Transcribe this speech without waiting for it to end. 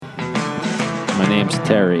My name's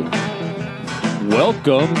Terry.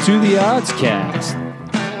 Welcome to the Oddscast.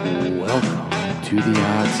 Welcome to the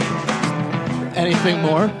Oddscast. Anything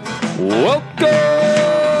more? Welcome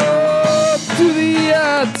to the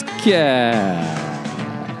Oddscast.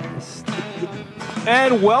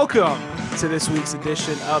 And welcome to this week's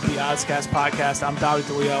edition of the Oddscast podcast. I'm Dominic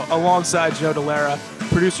DeLeo alongside Joe Delera,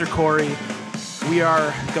 producer Corey. We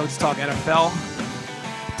are going to talk NFL.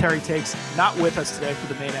 Terry Takes not with us today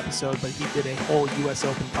for the main episode, but he did a whole U.S.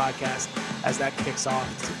 Open podcast as that kicks off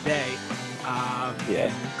today.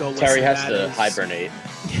 Terry has to hibernate.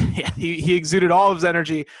 Yeah, he exuded all of his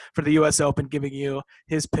energy for the U.S. Open, giving you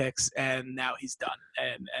his picks, and now he's done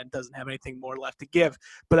and doesn't have anything more left to give.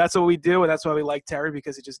 But that's what we do, and that's why we like Terry,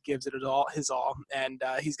 because he just gives it his all. And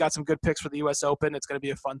he's got some good picks for the U.S. Open. It's going to be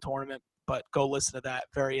a fun tournament, but go listen to that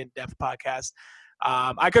very in-depth podcast.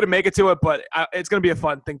 I couldn't make it to it, but it's going to be a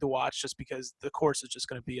fun thing to watch just because the course is just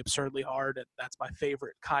going to be absurdly hard, and that's my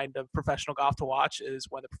favorite kind of professional golf to watch is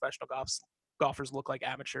when the professional golfers look like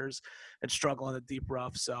amateurs and struggle in the deep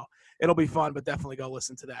rough. So it'll be fun, but definitely go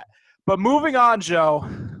listen to that. But moving on, Joe,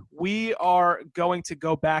 we are going to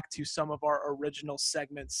go back to some of our original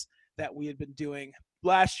segments that we had been doing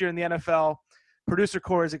last year in the NFL. Producer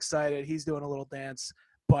Core is excited. He's doing a little dance.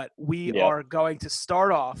 But we are going to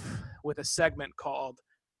start off with a segment called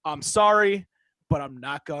I'm Sorry, but I'm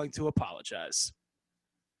Not Going to Apologize.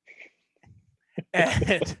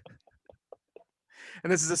 And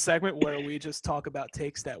this is a segment where we just talk about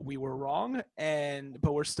takes that we were wrong,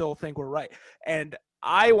 but we still think we're right. And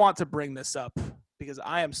I want to bring this up because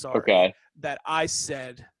I am sorry that I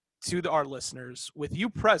said to our listeners, with you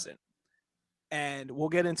present, and we'll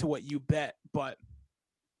get into what you bet, but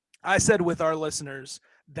I said with our listeners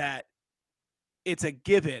that it's a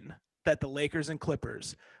given that the Lakers and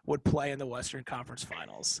Clippers would play in the Western Conference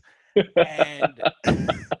Finals. And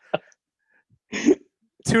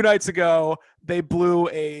 2 nights ago, they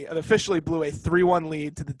officially blew a 3-1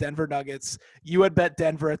 lead to the Denver Nuggets. You had bet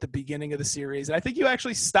Denver at the beginning of the series, and I think you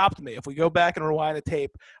actually stopped me. If we go back and rewind the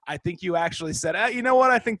tape, I think you actually said, you know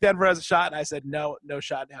what, I think Denver has a shot. And I said, no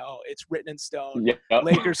shot, no. It's written in stone. Yep.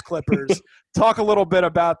 Lakers, Clippers. Talk a little bit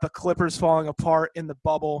about the Clippers falling apart in the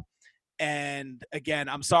bubble. And again,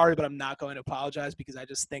 I'm sorry, but I'm not going to apologize because I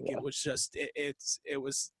just think it was just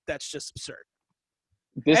that's just absurd.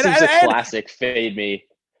 This is a classic fade me.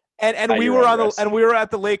 And we were on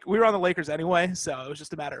the Lakers anyway, so it was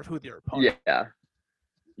just a matter of who their opponent.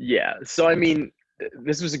 Yeah. So I mean,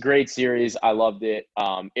 this was a great series. I loved it.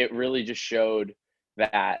 It really just showed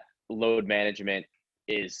that load management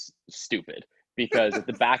is stupid because at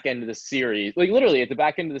the back end of the series,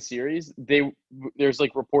 there's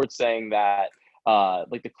like reports saying that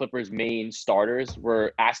like the Clippers' main starters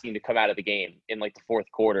were asking to come out of the game in like the fourth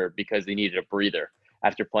quarter because they needed a breather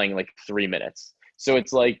after playing like 3 minutes. So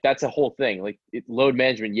it's like, that's a whole thing. Like load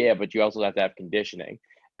management, but you also have to have conditioning.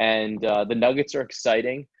 And the Nuggets are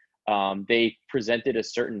exciting. They presented a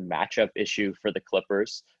certain matchup issue for the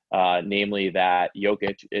Clippers, namely that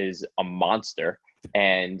Jokic is a monster.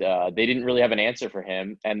 And they didn't really have an answer for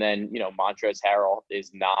him. And then, Montrezl Harrell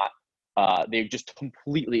is not they've just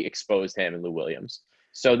completely exposed him and Lou Williams.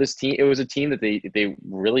 So this team, it was a team that they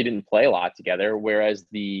really didn't play a lot together, whereas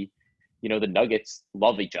the Nuggets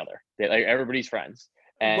love each other. Everybody's friends.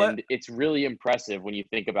 And It's really impressive when you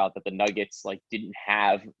think about that the Nuggets didn't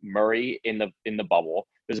have Murray in the bubble.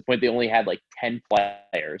 There's a point they only had 10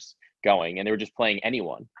 players going and they were just playing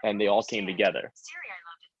anyone and they all came together.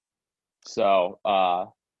 So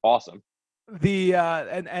awesome. The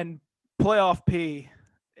and playoff P,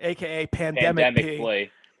 aka pandemic P.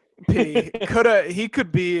 Play. He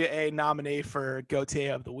could be a nominee for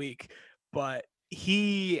Gautier of the Week, but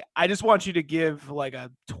I just want you to give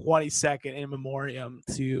a 20-second in memoriam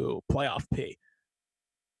to playoff P.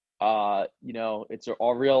 It's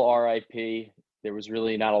a real RIP. There was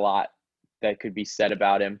really not a lot that could be said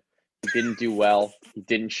about him. He didn't do well. He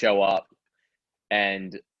didn't show up.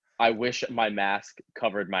 And I wish my mask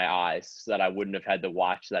covered my eyes so that I wouldn't have had to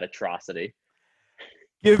watch that atrocity.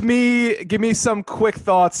 Give me some quick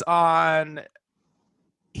thoughts on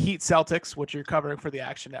Heat Celtics, which you're covering for the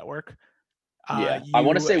Action Network. I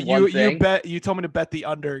want to say one thing. You told me to bet the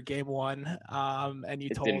under game 1, and you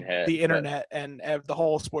told the internet and the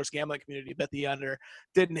whole sports gambling community bet the under.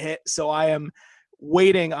 Didn't hit, so I am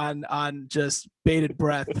waiting on just bated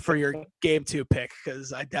breath for your game 2 pick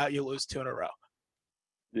because I doubt you lose 2 in a row.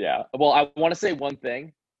 Yeah, well, I want to say one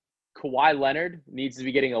thing. Kawhi Leonard needs to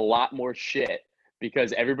be getting a lot more shit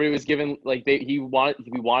because everybody was given he wanted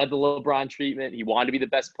the LeBron treatment. He wanted to be the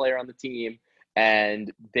best player on the team. And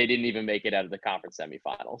they didn't even make it out of the conference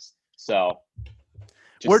semifinals. So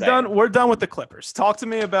We're done. We're done with the Clippers. Talk to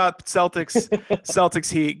me about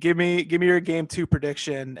Celtics Heat. Give me your game 2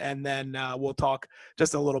 prediction, and then we'll talk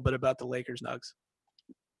just a little bit about the Lakers Nugs.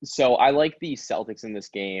 So I like the Celtics in this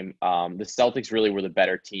game. The Celtics really were the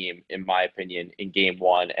better team, in my opinion, in game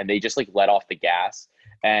 1, and they just like let off the gas.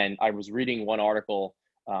 And I was reading one article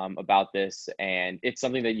about this, and it's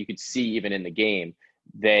something that you could see even in the game.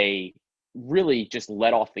 They really just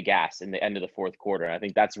let off the gas in the end of the fourth quarter. And I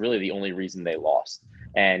think that's really the only reason they lost.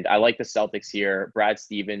 And I like the Celtics here. Brad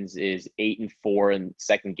Stevens is 8-4 in the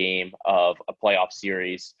second game of a playoff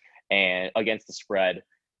series and against the spread.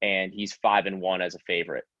 And he's 5-1 as a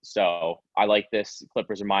favorite. So I like this.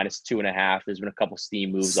 Clippers are -2.5. There's been a couple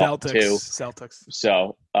steam moves up too. Celtics.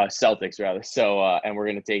 So Celtics rather. So and we're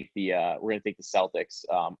gonna take the Celtics.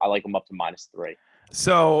 I like them up to -3.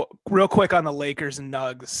 So real quick on the Lakers and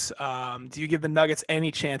Nugs. Do you give the Nuggets any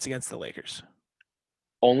chance against the Lakers?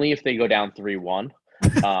 Only if they go down 3-1.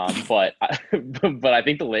 But I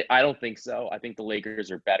think I don't think so. I think the Lakers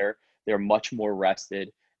are better. They're much more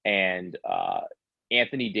rested, and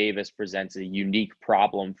Anthony Davis presents a unique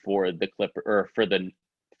problem for the for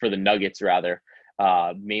the Nuggets rather,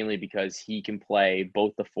 mainly because he can play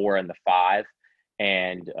both the 4 and the 5,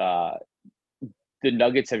 and the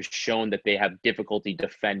Nuggets have shown that they have difficulty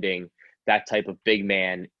defending that type of big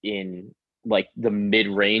man in like the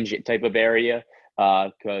mid-range type of area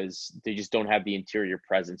because they just don't have the interior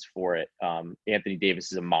presence for it. Anthony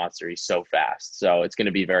Davis is a monster. He's so fast. So it's going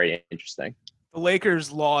to be very interesting. The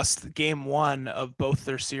Lakers lost game 1 of both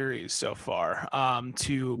their series so far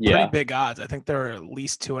to pretty big odds. I think they're at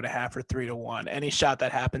least 2.5 or 3-1. Any shot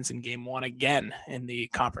that happens in game 1 again in the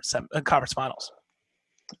conference finals?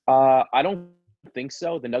 I don't think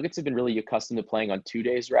so. The Nuggets have been really accustomed to playing on 2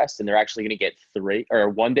 days rest, and they're actually going to get 3 or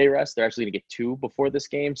 1 day rest. They're actually going to get 2 before this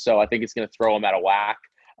game. So I think it's going to throw them out of whack.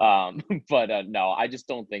 But no, I just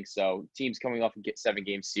don't think so. Teams coming off a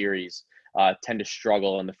 7-game series tend to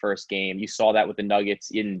struggle in the first game. You saw that with the Nuggets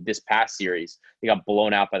in this past series. They got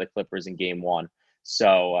blown out by the Clippers in game 1.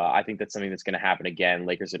 So I think that's something that's going to happen again.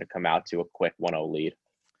 Lakers are going to come out to a quick 1-0 lead.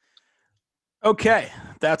 Okay,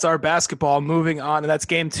 that's our basketball. Moving on, and that's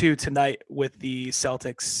game 2 tonight with the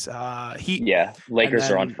Celtics Heat. Yeah,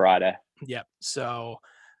 Lakers are on Friday. Yep. So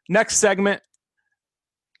next segment,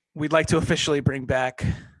 we'd like to officially bring back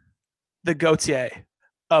the Gautier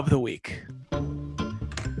of the week.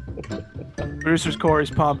 Producer's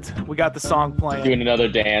Corey's pumped. We got the song playing. Doing another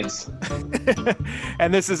dance.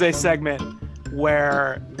 And this is a segment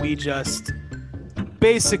where we just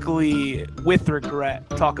basically, with regret,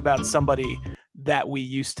 talk about somebody that we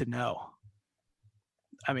used to know.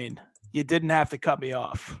 I mean, you didn't have to cut me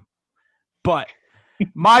off. But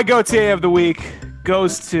my Gautier of the week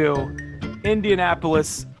goes to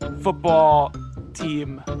Indianapolis football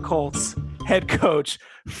team Colts head coach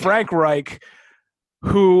Frank Reich,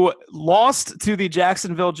 who lost to the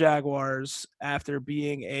Jacksonville Jaguars after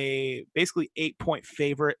being a basically 8-point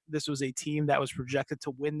favorite. This was a team that was projected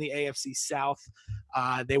to win the AFC South.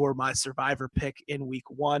 They were my survivor pick in week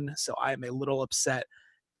 1, so I am a little upset.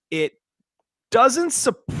 It doesn't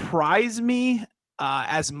surprise me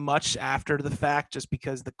as much after the fact, just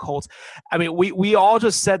because the Colts, I mean, we all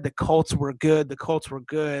just said the Colts were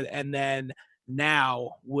good, and then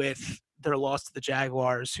now with their loss to the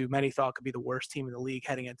Jaguars, who many thought could be the worst team in the league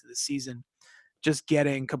heading into the season, just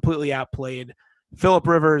getting completely outplayed. Phillip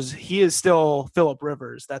Rivers, he is still Phillip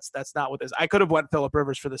Rivers. That's not what this. I could have went Phillip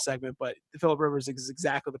Rivers for the segment, but Phillip Rivers is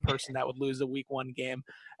exactly the person that would lose a week 1 game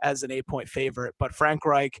as an 8-point favorite. But Frank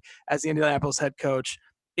Reich, as the Indianapolis head coach,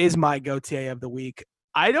 is my Gautier of the week.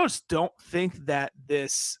 I just don't think that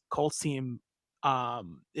this Colts team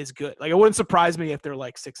is good. Like, it wouldn't surprise me if they're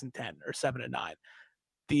like 6-10 or 7-9.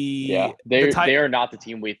 They are not the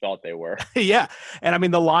team we thought they were. Yeah, and I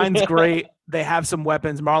mean, the line's great. They have some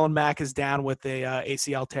weapons. Marlon Mack is down with the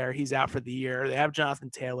ACL tear. He's out for the year. They have Jonathan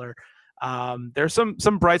Taylor. There's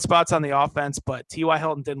some bright spots on the offense, but T.Y.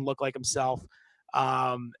 Hilton didn't look like himself.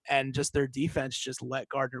 And just their defense just let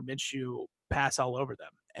Gardner Minshew pass all over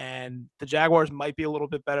them. And the Jaguars might be a little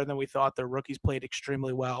bit better than we thought. Their rookies played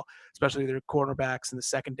extremely well, especially their cornerbacks in the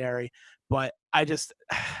secondary. But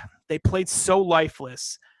they played so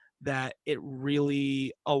lifeless that it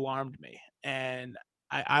really alarmed me. And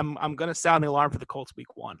I'm going to sound the alarm for the Colts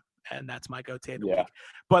week 1, and that's my Gautier of the week.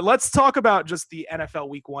 But let's talk about just the NFL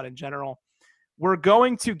week 1 in general. We're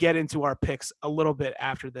going to get into our picks a little bit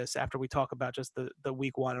after this, after we talk about just the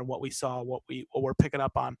week 1 and what we saw, what we're picking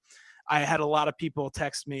up on. I had a lot of people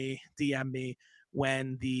text me, DM me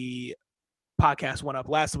when the podcast went up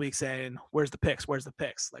last week saying, where's the picks?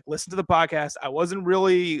 Like, listen to the podcast. I wasn't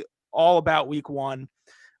really all about week 1.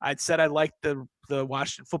 I'd said I liked the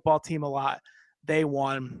Washington football team a lot. They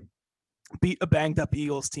won, beat a banged up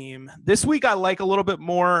Eagles team. This week I like a little bit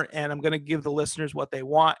more, and I'm going to give the listeners what they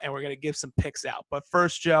want, and we're going to give some picks out. But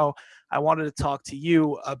first, Joe, I wanted to talk to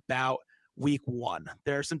you about week 1.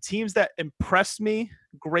 There are some teams that impressed me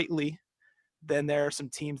greatly. Then there are some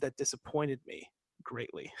teams that disappointed me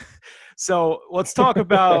greatly. So let's talk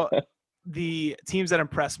about the teams that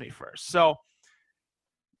impressed me first. So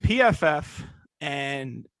PFF,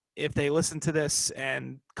 and if they listen to this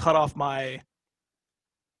and cut off my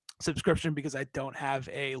subscription because I don't have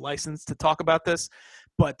a license to talk about this,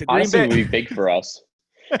 but the Green Honestly, Bay it would be big for us.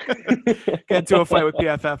 get into a fight with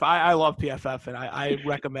PFF. I love PFF, and I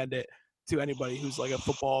recommend it to anybody who's like a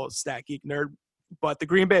football stat geek nerd. But the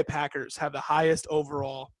Green Bay Packers have the highest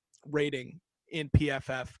overall rating in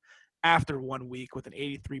PFF after 1 week with an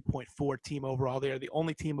 83.4 team overall. They are the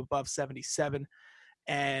only team above 77,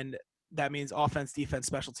 and that means offense, defense,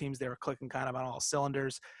 special teams, they were clicking kind of on all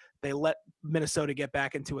cylinders. They let Minnesota get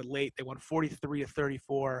back into it late. They won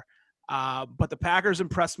 43-34. But the Packers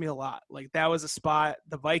impressed me a lot. Like, that was a spot.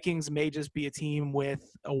 The Vikings may just be a team with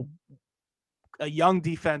a young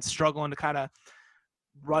defense struggling to kind of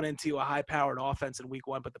run into a high-powered offense in week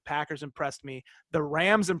 1, but the Packers impressed me. The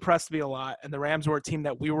Rams impressed me a lot, and the Rams were a team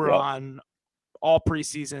that we were on all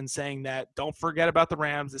preseason saying that don't forget about the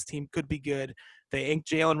Rams. This team could be good. They inked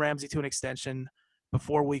Jalen Ramsey to an extension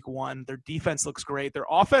before week 1. Their defense looks great. Their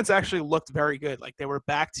offense actually looked very good. Like, they were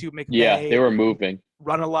back to McVay. Yeah, they were moving.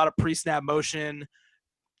 Running a lot of pre-snap motion.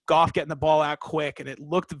 Goff getting the ball out quick, and it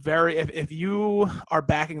looked very – if you are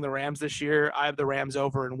backing the Rams this year, I have the Rams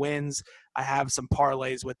over in wins. I have some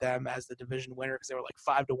parlays with them as the division winner because they were like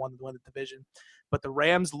 5-1 to win the division. But the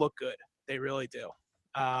Rams look good. They really do.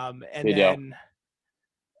 And they then do.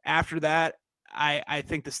 After that, I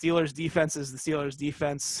think the Steelers' defense is the Steelers'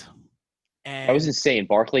 defense. And That was insane.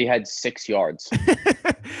 Barkley had 6 yards.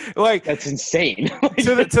 like, That's insane.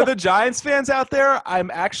 to the Giants fans out there, I'm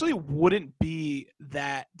actually wouldn't be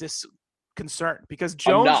that disconcerted because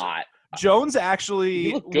Jones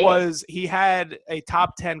actually he had a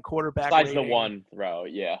top 10 quarterback besides the rating one throw,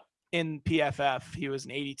 yeah. in PFF. He was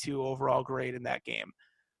an 82 overall grade in that game.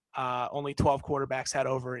 Only 12 quarterbacks had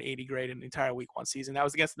over an 80 grade in the entire week 1 season. That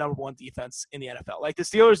was against the number 1 defense in the NFL. Like, the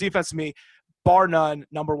Steelers defense to me, bar none,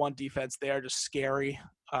 number 1 defense. They are just scary.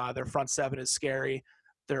 Their front 7 is scary.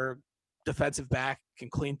 Their defensive back can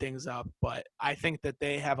clean things up. But I think that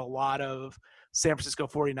they have a lot of San Francisco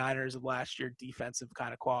 49ers of last year defensive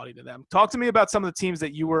kind of quality to them. Talk to me about some of the teams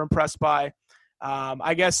that you were impressed by.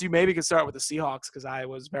 I guess you maybe could start with the Seahawks because I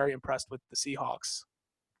was very impressed with the Seahawks.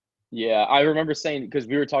 Yeah, I remember saying, because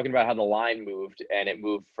we were talking about how the line moved, and it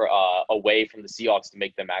moved away from the Seahawks to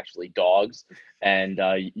make them actually dogs. And,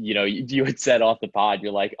 you had said off the pod,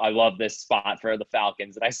 you're like, I love this spot for the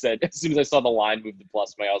Falcons. And I said, as soon as I saw the line move to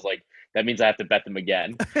plus money, I was like, that means I have to bet them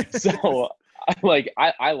again. So,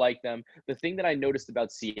 I like them. The thing that I noticed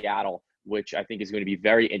about Seattle, which I think is going to be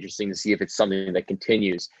very interesting to see if it's something that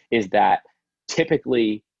continues, is that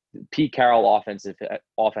typically Pete Carroll offenses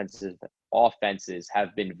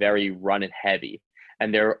have been very run and heavy,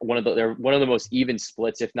 and they're one of the most even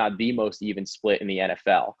splits, if not the most even split in the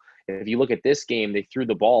NFL. If you look at this game, they threw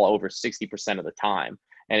the ball over 60% of the time,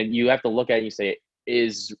 and you have to look at it and you say,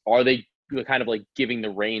 are they kind of like giving the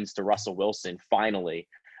reins to Russell Wilson finally?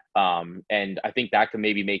 And I think that could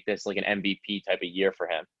maybe make this like an MVP type of year for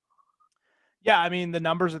him. Yeah, I mean, the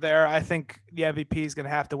numbers are there. I think the MVP is going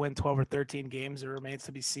to have to win 12 or 13 games. It remains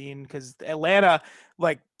to be seen because Atlanta,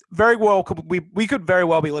 like, very well, we could very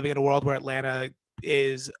well be living in a world where Atlanta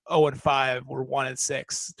is 0-5 or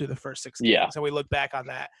 1-6 through the first 6 games. Yeah. So we look back on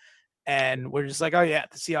that and we're just like, oh yeah,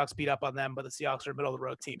 the Seahawks beat up on them, but the Seahawks are a middle of the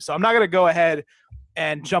road team. So I'm not going to go ahead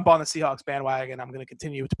and jump on the Seahawks bandwagon. I'm going to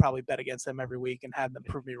continue to probably bet against them every week and have them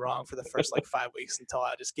prove me wrong for the first 5 weeks until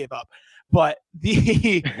I just give up. But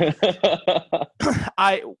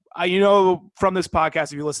I from this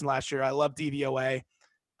podcast, if you listened last year, I love DVOA.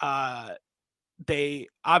 They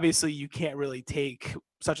obviously, you can't really take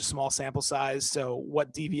such a small sample size. So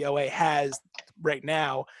what DVOA has right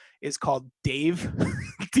now is called Dave,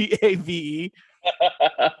 D-A-V-E.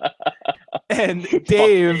 And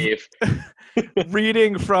Dave,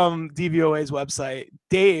 reading from DVOA's website,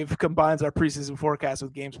 Dave combines our preseason forecast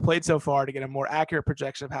with games played so far to get a more accurate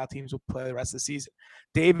projection of how teams will play the rest of the season.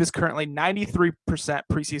 Dave is currently 93%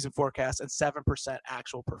 preseason forecast and 7%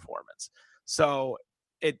 actual performance. So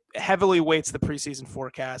it heavily weights the preseason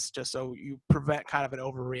forecast just so you prevent kind of an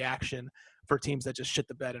overreaction for teams that just shit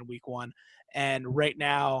the bed in week 1. And right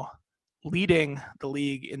now, leading the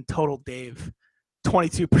league in total Dave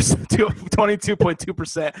 22%,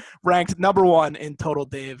 22.2%, ranked number one in total.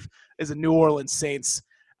 Dave is the New Orleans Saints,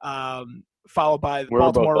 followed by the We're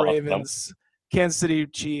both Baltimore off them. Ravens, Kansas City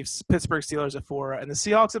Chiefs, Pittsburgh Steelers at 4, and the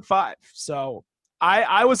Seahawks at 5. So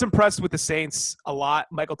I was impressed with the Saints a lot.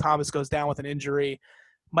 Michael Thomas goes down with an injury,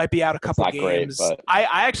 might be out a couple not great, games. but I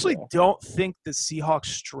actually yeah. don't think the Seahawks'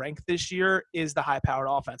 strength this year is the high-powered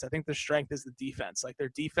offense. I think their strength is the defense. Like,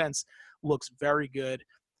 their defense looks very good.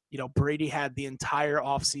 You know, Brady had the entire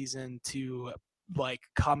offseason to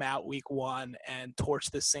come out week 1 and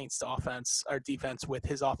torch the Saints offense or defense with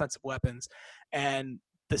his offensive weapons. And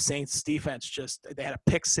the Saints defense they had a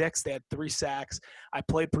pick 6, they had 3 sacks. I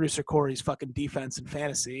played producer Corey's fucking defense in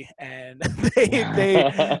fantasy, and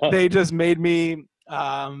they just made me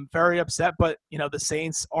very upset. But you know, the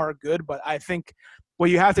Saints are good, but I think what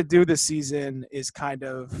you have to do this season is kind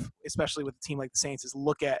of, especially with a team like the Saints, is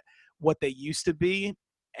look at what they used to be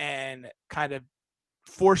and kind of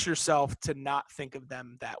force yourself to not think of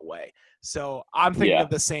them that way. So I'm thinking of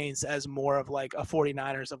the Saints as more of like a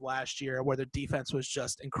 49ers of last year, where their defense was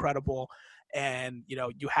just incredible. And, you know,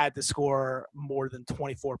 you had to score more than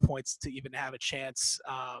 24 points to even have a chance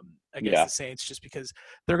against the Saints, just because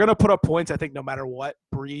they're going to put up points, I think, no matter what.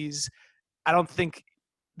 Breeze, I don't think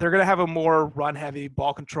they're going to have a more run-heavy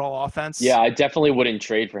ball control offense. Yeah, I definitely wouldn't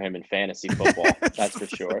trade for him in fantasy football. That's for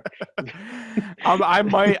sure. I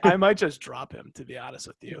might just drop him, to be honest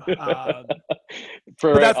with you.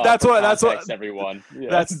 That's what everyone.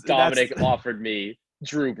 Yeah. Dominic offered me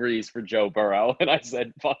Drew Brees for Joe Burrow, and I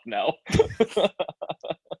said, "Fuck no."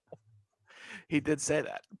 He did say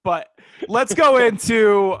that. But let's go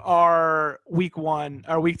into our week 2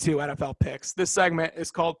 NFL picks. This segment is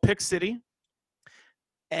called Pick City.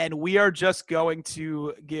 And we are just going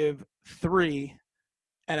to give 3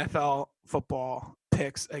 NFL football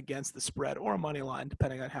picks against the spread or a money line,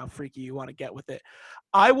 depending on how freaky you want to get with it.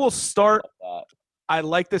 I will start. I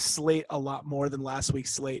like this slate a lot more than last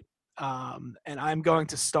week's slate. And I'm going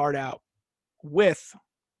to start out with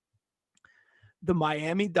the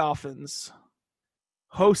Miami Dolphins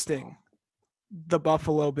hosting the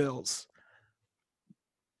Buffalo Bills.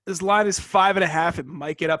 This line is 5.5. It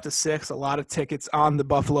might get up to 6. A lot of tickets on the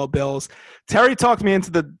Buffalo Bills. Terry talked me into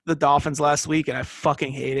the Dolphins last week, and I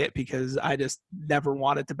fucking hate it because I just never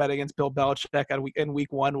wanted to bet against Bill Belichick in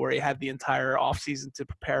week 1, where he had the entire offseason to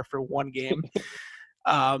prepare for one game.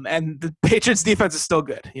 And the Patriots defense is still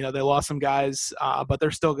good. You know, they lost some guys, but they're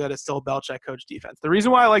still good. It's still a Belichick coach defense. The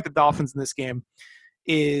reason why I like the Dolphins in this game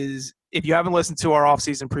is, if you haven't listened to our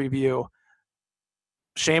offseason preview,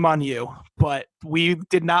 shame on you, but we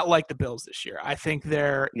did not like the Bills this year. I think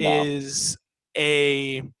there is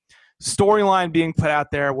a storyline being put out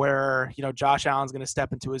there where, you know, Josh Allen's going to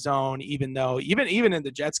step into his own, even though even in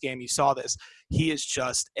the Jets game, you saw this. He is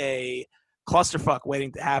just a clusterfuck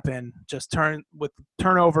waiting to happen. Just with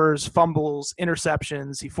turnovers, fumbles,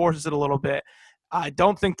 interceptions. He forces it a little bit. I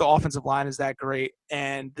don't think the offensive line is that great.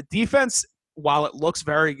 And the defense, while it looks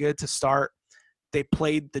very good to start, they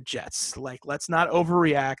played the Jets. Like, let's not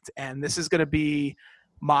overreact. And this is going to be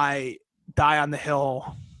my die on the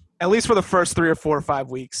hill, at least for the first 3 or 4 or 5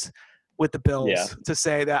 weeks with the Bills, to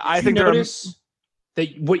say that I think notice that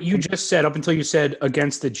what you just said up until you said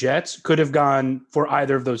against the Jets could have gone for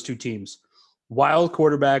either of those two teams. Wild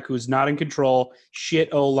quarterback who's not in control, shit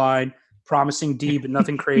O-line, promising D, but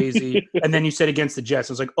nothing crazy. And then you said against the Jets.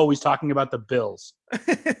 I was like, oh, he's talking about the Bills.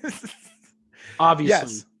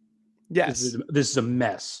 Obviously. Yes. This is a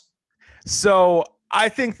mess. So I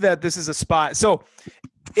think that this is a spot. So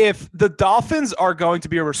if the Dolphins are going to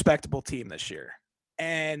be a respectable team this year,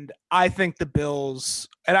 and I think the Bills,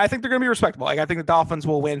 and I think they're going to be respectable. Like, I think the Dolphins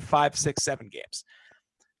will win 5, 6, 7 games.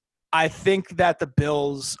 I think that the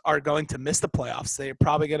Bills are going to miss the playoffs. They're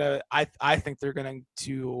probably going to – I think they're going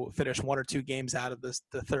to finish 1 or 2 games out of the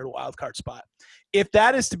third wild card spot. If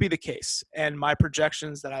that is to be the case, and my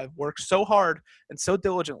projections that I've worked so hard and so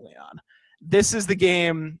diligently on, this is the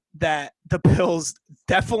game that the Bills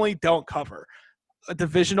definitely don't cover. A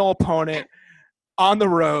divisional opponent on the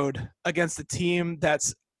road against a team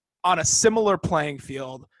that's on a similar playing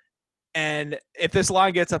field. And if this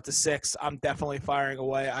line gets up to 6, I'm definitely firing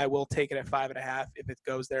away. I will take it at 5.5 if it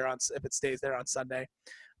stays there on Sunday.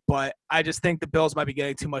 But I just think the Bills might be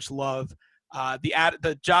getting too much love.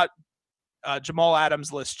 Jamal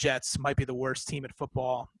Adams-less Jets might be the worst team in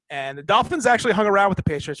football, and the Dolphins actually hung around with the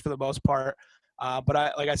Patriots for the most part. But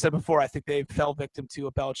like I said before, I think they fell victim to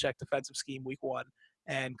a Belichick defensive scheme week 1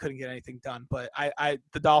 and couldn't get anything done. But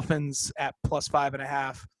the Dolphins at plus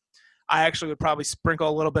 5.5. I actually would probably sprinkle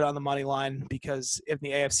a little bit on the money line, because in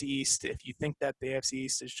the AFC East, if you think that the AFC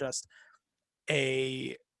East is just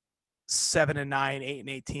a 7-9,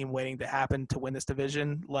 8-8 team waiting to happen to win this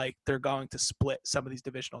division, like they're going to split some of these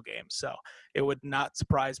divisional games. So it would not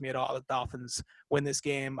surprise me at all that Dolphins win this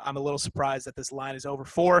game. I'm a little surprised that this line is over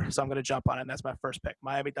 4, so I'm going to jump on it. And that's my first pick.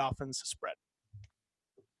 Miami Dolphins spread.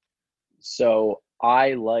 So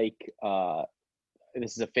I like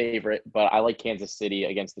this is a favorite, but I like Kansas City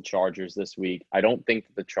against the Chargers this week. I don't think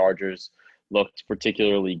that the Chargers looked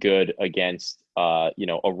particularly good against a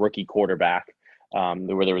rookie quarterback.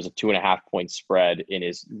 Where there was a 2.5-point spread in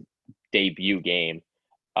his debut game.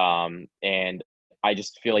 And I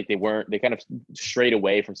just feel like they kind of strayed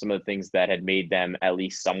away from some of the things that had made them at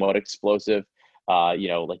least somewhat explosive.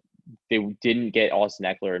 Like they didn't get Austin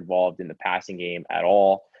Eckler involved in the passing game at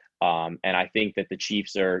all. And I think that the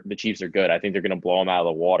Chiefs are good. I think they're going to blow them out of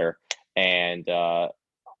the water. And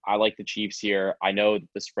I like the Chiefs here. I know that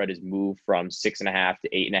the spread has moved from 6.5 to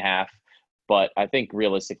 8.5, but I think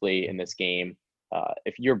realistically in this game,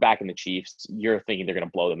 if you're backing the Chiefs, you're thinking they're going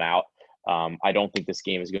to blow them out. I don't think this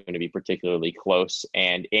game is going to be particularly close.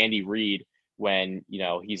 And Andy Reid, when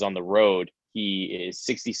he's on the road, he is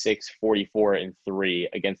 66-44-3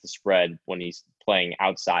 against the spread when he's playing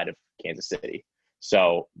outside of Kansas City.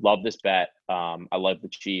 So love this bet. I love the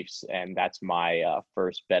Chiefs, and that's my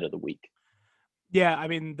first bet of the week. Yeah, I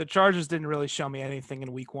mean, the Chargers didn't really show me anything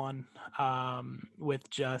in week 1 with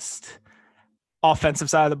just offensive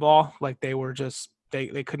side of the ball. Like they were just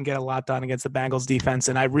they couldn't get a lot done against the Bengals defense,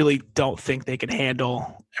 and I really don't think they can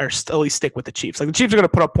handle or at least stick with the Chiefs. Like the Chiefs are going to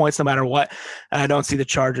put up points no matter what, and I don't see the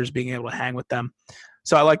Chargers being able to hang with them.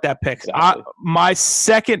 So I like that pick. Exactly. My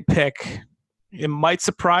second pick, it might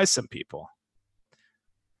surprise some people,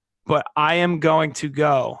 but I am going to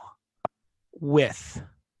go with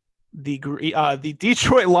the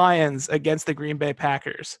Detroit Lions against the Green Bay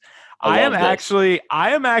Packers. I am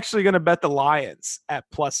actually going to bet the Lions at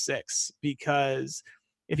 +6 because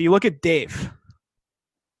if you look at Dave,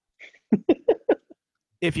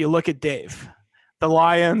 the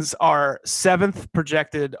Lions are 7th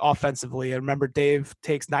projected offensively. And remember, Dave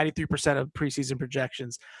takes 93% of preseason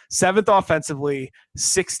projections. 7th offensively,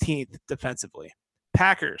 16th defensively.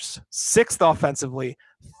 Packers, 6th offensively,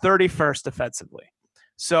 31st defensively.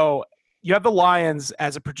 So you have the Lions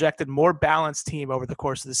as a projected more balanced team over the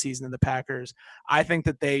course of the season than the Packers. I think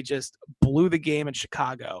that they just blew the game in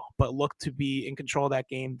Chicago, but looked to be in control of that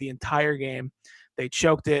game the entire game. They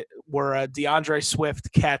choked it, were a DeAndre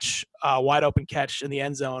Swift catch, wide open catch in the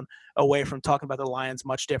end zone away from talking about the Lions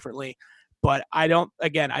much differently. But I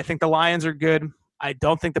think the Lions are good. I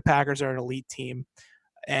don't think the Packers are an elite team.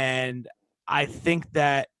 And I think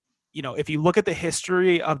that, if you look at the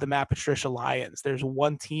history of the Matt Patricia Lions, there's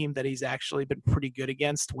one team that he's actually been pretty good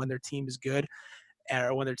against when their team is good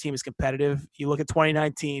or when their team is competitive. You look at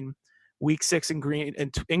 2019, Week 6 in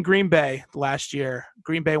Green Bay last year.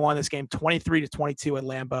 Green Bay won this game 23-22 at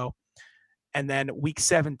Lambeau, and then Week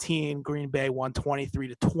 17, Green Bay won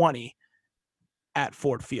 23-20 at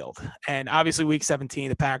Ford Field. And obviously, Week 17,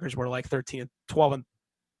 the Packers were like 12-3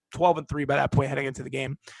 by that point heading into the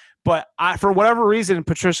game. But for whatever reason,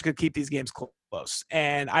 Patricia could keep these games close.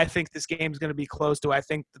 And I think this game is going to be close. Do I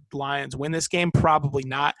think the Lions win this game? Probably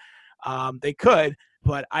not. They could,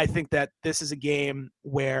 but I think that this is a game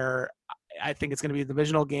where I think it's going to be a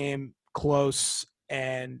divisional game, close.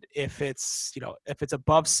 And if it's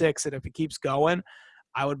above 6 and if it keeps going,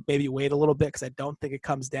 I would maybe wait a little bit because I don't think it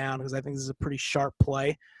comes down because I think this is a pretty sharp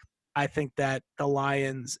play. I think that the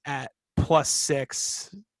Lions at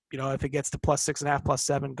 +6, if it gets to +6.5,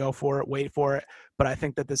 +7, go for it, wait for it. But I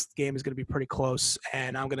think that this game is going to be pretty close,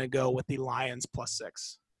 and I'm going to go with the Lions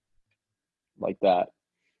 +6. Like that.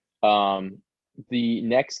 The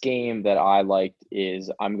next game that I liked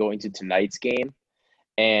is I'm going to tonight's game,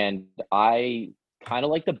 and I kind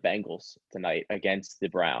of like the Bengals tonight against the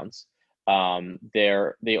Browns.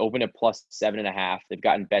 They open at +7.5. They've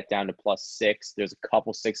gotten bet down to +6. There's a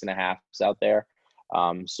couple 6.5s out there.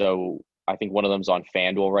 So I think one of them's on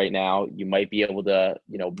FanDuel right now. You might be able to,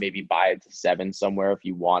 maybe buy it to 7 somewhere if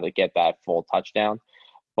you want to get that full touchdown.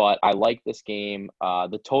 But I like this game.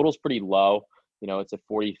 The total's pretty low. It's at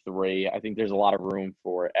 43. I think there's a lot of room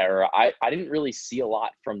for error. I didn't really see a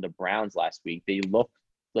lot from the Browns last week. They looked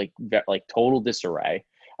like total disarray.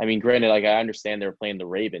 I mean, granted, I understand they were playing the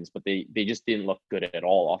Ravens, but they just didn't look good at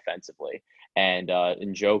all offensively. And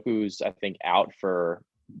Njoku's, I think, out for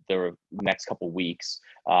the next couple weeks,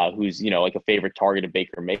 who's, like a favorite target of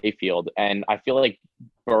Baker Mayfield. And I feel like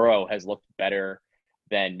Burrow has looked better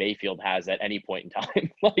than Mayfield has at any point in time.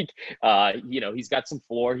 He's got some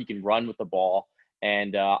floor. He can run with the ball.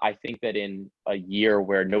 And I think that in a year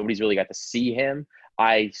where nobody's really got to see him,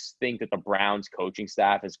 I think that the Browns coaching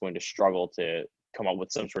staff is going to struggle to come up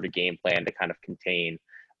with some sort of game plan to kind of contain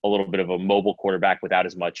a little bit of a mobile quarterback without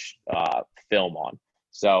as much film on.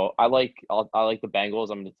 So I like the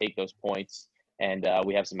Bengals. I'm going to take those points, and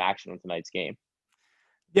we have some action on tonight's game.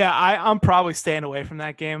 Yeah, I'm probably staying away from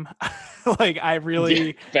that game. Like, I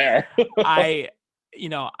really, fair. I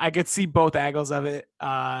could see both angles of it.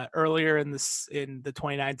 Earlier in the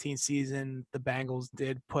 2019 season, the Bengals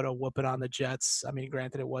did put a whooping on the Jets. I mean,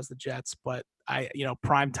 granted, it was the Jets, but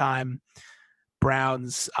primetime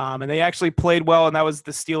Browns, and they actually played well, and that was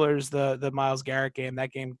the Steelers, the Myles Garrett game.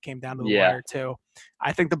 That game came down to the wire too.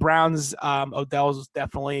 I think the Browns, Odell's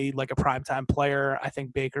definitely like a primetime player. I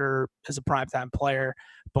think Baker is a primetime player,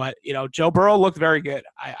 but Joe Burrow looked very good.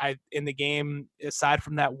 I in the game, aside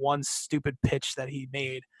from that one stupid pitch that he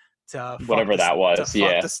made to whatever that was,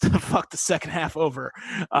 to fuck the second half over.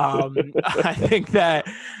 I think that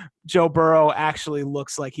Joe Burrow actually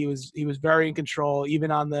looks like he was very in control,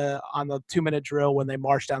 even on the 2-minute drill when they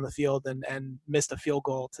marched down the field and missed a field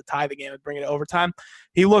goal to tie the game and bring it to overtime.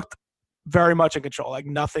 He looked very much in control. Like,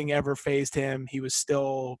 nothing ever fazed him. He was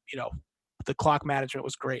still, the clock management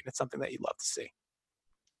was great, and it's something that you'd love to see.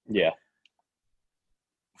 Yeah.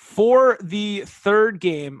 For the third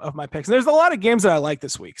game of my picks, and there's a lot of games that I like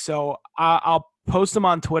this week, so I'll post them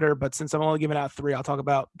on Twitter, but since I'm only giving out 3, I'll talk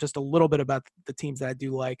about just a little bit about the teams that I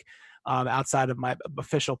do like outside of my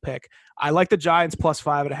official pick. I like the Giants plus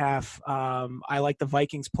 5.5. I like the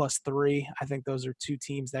Vikings plus 3. I think those are 2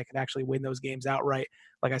 teams that can actually win those games outright.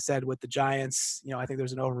 Like I said, with the Giants, I think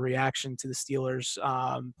there's an overreaction to the Steelers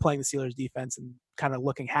playing the Steelers defense and kind of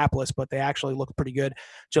looking hapless, but they actually look pretty good.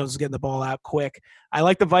 Jones is getting the ball out quick. I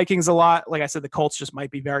like the Vikings a lot. Like I said, the Colts just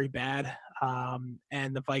might be very bad.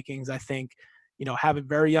 And the Vikings, I think, have a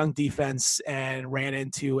very young defense and ran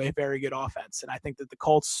into a very good offense. And I think that the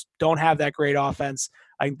Colts don't have that great offense.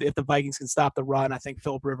 If the Vikings can stop the run, I think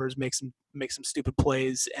Philip Rivers makes some stupid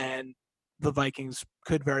plays, and the Vikings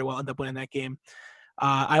could very well end up winning that game.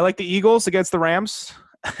 I like the Eagles against the Rams.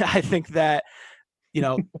 I think that,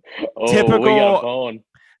 typical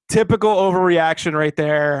overreaction right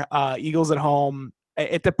there. Eagles at home.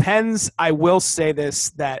 It depends. I will say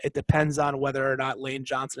this, that it depends on whether or not Lane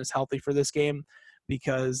Johnson is healthy for this game,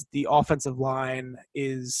 because the offensive line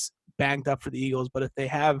is banged up for the Eagles. But if they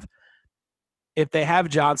have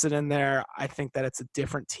Johnson in there, I think that it's a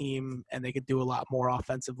different team and they could do a lot more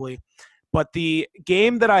offensively. But the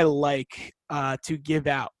game that I like to give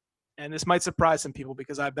out, and this might surprise some people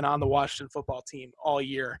because I've been on the Washington football team all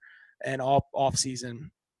year and all off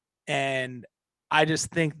season, and I just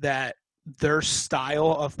think that their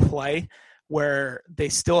style of play, where they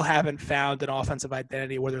still haven't found an offensive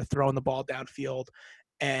identity where they're throwing the ball downfield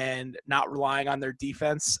and not relying on their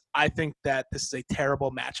defense, I think that this is a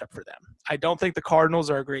terrible matchup for them. I don't think the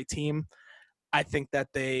Cardinals are a great team. I think that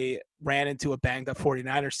they ran into a banged-up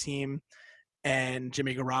 49ers team, and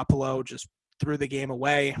Jimmy Garoppolo just threw the game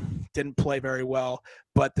away, didn't play very well.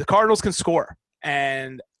 But the Cardinals can score,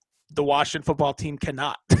 and the Washington football team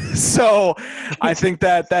cannot. So I think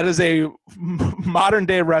that is a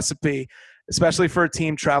modern-day recipe, especially for a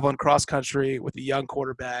team traveling cross-country with a young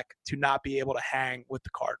quarterback, to not be able to hang with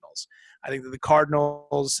the Cardinals. I think that the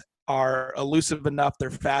Cardinals are elusive enough,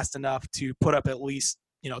 they're fast enough to put up at least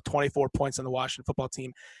 24 points on the Washington football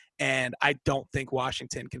team, and I don't think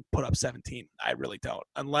Washington can put up 17. I really don't,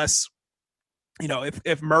 unless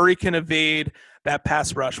if Murray can evade that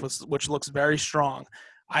pass rush, which looks very strong.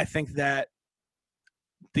 I think that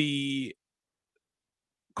the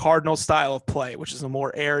Cardinal style of play, which is a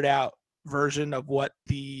more aired out version of what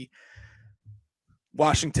the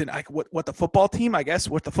Washington, what the football team, I guess,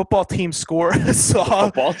 what the football team saw.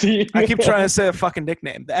 Football team. I keep trying to say a fucking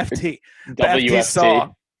nickname. The FT. The WFT. FT saw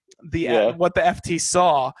what the FT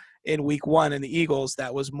saw in week 1 in the Eagles.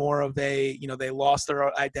 That was more of a, they lost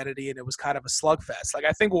their identity and it was kind of a slugfest. Like,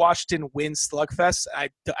 I think Washington wins slugfest. I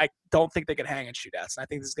don't think they can hang in shootouts. And I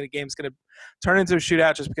think this game's going to turn into a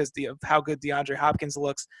shootout just because of how good DeAndre Hopkins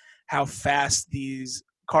looks, how fast these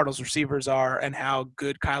Cardinals receivers are, and how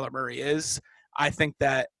good Kyler Murray is. I think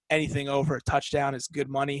that anything over a touchdown is good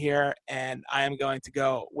money here, and I am going to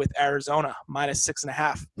go with Arizona minus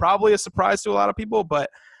 6.5. Probably a surprise to a lot of people,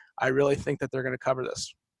 but I really think that they're going to cover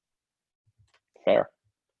this. Fair.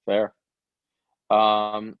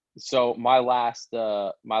 So my last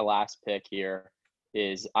pick here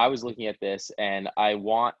is, I was looking at this and I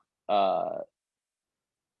want I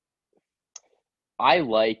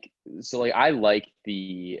like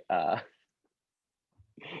the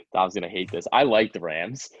Tom's gonna hate this. I like the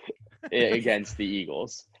Rams against the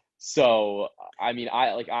Eagles. So I mean,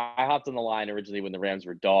 I hopped on the line originally when the Rams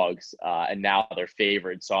were dogs, and now they're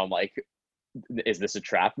favored. So I'm like, is this a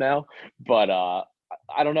trap now? But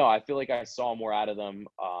I don't know. I feel like I saw more out of them,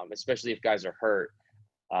 especially if guys are hurt.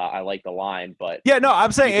 I like the line, but Yeah, no,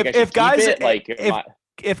 I'm saying if guys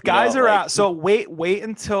if guys are out, so wait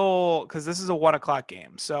until, because this is a 1:00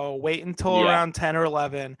 game. So wait until around 10 or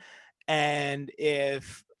 11, and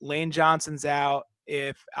if Lane Johnson's out,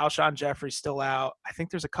 if Alshon Jeffrey's still out, I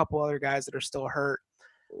think there's a couple other guys that are still hurt.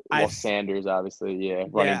 Sanders, obviously,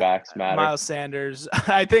 running backs matter. Miles Sanders.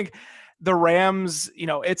 I think the Rams,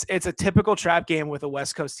 it's a typical trap game with a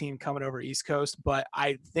West Coast team coming over East Coast, but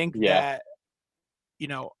I think that,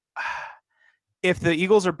 if the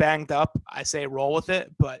Eagles are banged up, I say roll with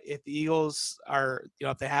it. But if the Eagles are,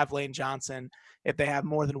 if they have Lane Johnson, if they have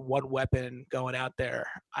more than one weapon going out there,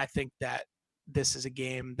 I think that this is a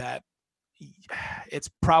game that it's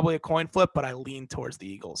probably a coin flip, but I lean towards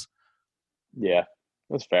the Eagles. Yeah,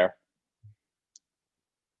 that's fair.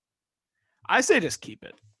 I say just keep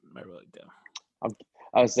it. I really do.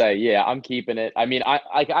 I would say, I'm keeping it. I mean,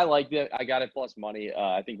 I liked it. I got it plus money.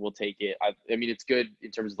 I think we'll take it. I mean, it's good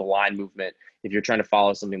in terms of the line movement if you're trying to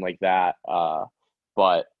follow something like that.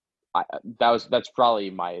 But that's probably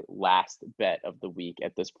my last bet of the week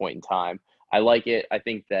at this point in time. I like it. I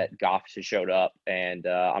think that Goff has showed up, and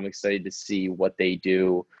I'm excited to see what they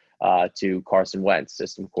do to Carson Wentz,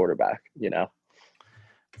 system quarterback.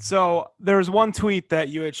 So there's one tweet that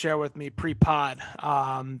you had shared with me pre-pod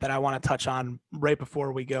that I want to touch on right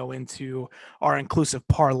before we go into our inclusive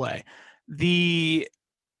parlay. And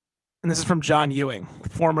this is from John Ewing,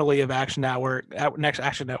 formerly of Action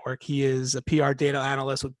Network. He is a PR data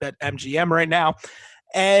analyst with BetMGM right now.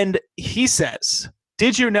 And he says,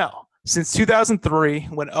 did you know, since 2003,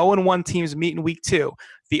 when 0-1 teams meet in week 2,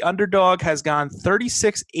 the underdog has gone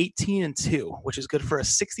 36-18-2, which is good for a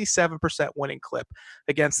 67% winning clip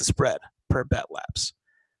against the spread per BetLabs.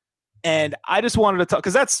 And I just wanted to talk,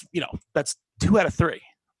 because that's 2 out of 3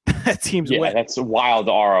 teams win. Yeah, that's a wild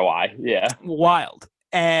ROI. Yeah. Wild.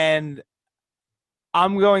 And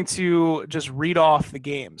I'm going to just read off the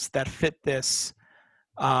games that fit this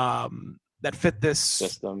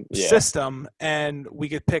system, and we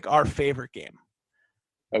could pick our favorite game.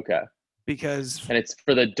 Okay. And it's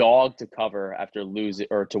for the dog to cover after losing,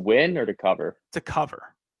 or to win, or to cover? To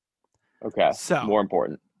cover. Okay. So more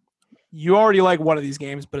important. You already like one of these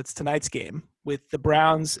games, but it's tonight's game with the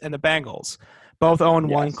Browns and the Bengals. Both 0-1.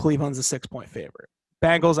 Yes. Cleveland's a 6-point favorite.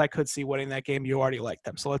 Bengals, I could see winning that game. You already like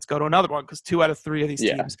them. So let's go to another one, because 2 out of 3 of these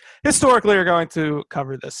teams historically are going to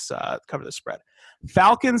cover this spread.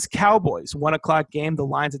 Falcons, Cowboys, 1:00 game. The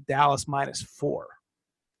line's at Dallas -4.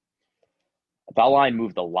 That line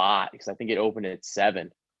moved a lot because I think it opened at 7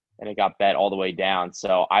 and it got bet all the way down.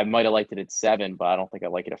 So I might have liked it at 7, but I don't think I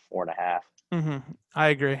like it at 4.5. Mm-hmm. I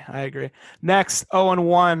agree. Next,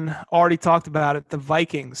 0-1. Already talked about it. The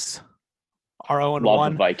Vikings are 0-1.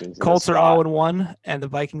 Love the Vikings. Colts are 0-1, and the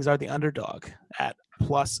Vikings are the underdog at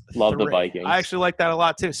 +3. Love the Vikings. I actually like that a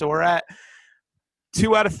lot too. So we're at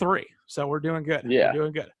 2 out of 3. So we're doing good. Yeah. We're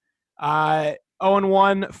doing good. 0-1,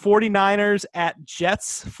 49ers at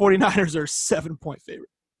Jets. 49ers are 7-point favorite.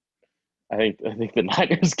 I think the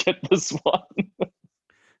Niners get this one.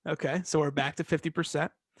 Okay, so we're back to 50%.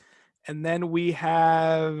 And then we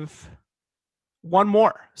have one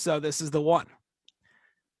more. So this is the one.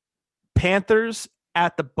 Panthers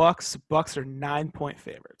at the Bucks. Bucks are 9-point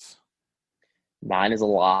favorites. 9 is a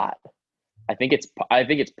lot. I think it's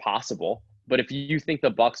possible. But if you think the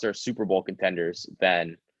Bucks are Super Bowl contenders,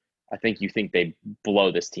 then I think you think they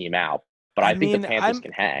blow this team out. But I think the Panthers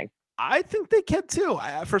can hang. I think they can too.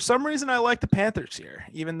 For some reason, I like the Panthers here,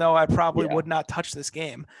 even though I probably would not touch this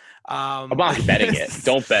game. I'm not betting it.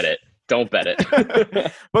 Don't bet it.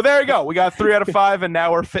 But there you go. We got 3 out of 5, and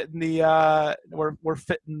now we're fitting the we're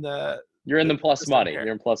fitting the. You're in the plus money. You're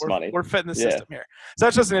in plus money. We're fitting the system here. So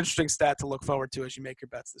that's just an interesting stat to look forward to as you make your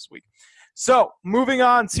bets this week. So moving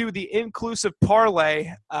on to the inclusive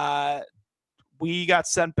parlay, we got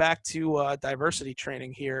sent back to diversity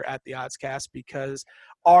training here at the Oddscast, because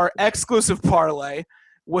our exclusive parlay,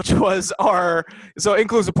 which was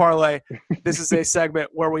inclusive parlay, this is a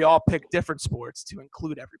segment where we all pick different sports to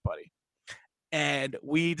include everybody. And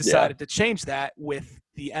we decided to change that with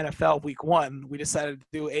the NFL Week 1. We decided to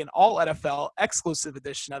do an all-NFL exclusive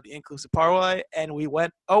edition of the inclusive parlay, and we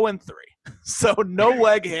went 0-3. So no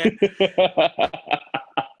leg hit.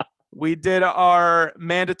 We did our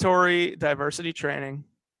mandatory diversity training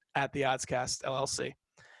at the Oddscast LLC.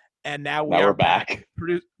 And now we're back.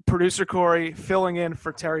 Producer Corey filling in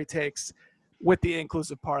for Terry Takes with the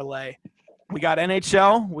inclusive parlay. We got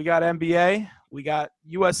NHL, we got NBA, we got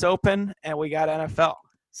US Open, and we got NFL.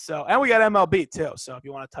 So, and we got MLB too. So if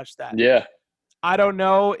you want to touch that. Yeah. I don't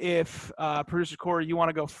know if producer Corey, you want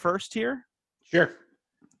to go first here. Sure.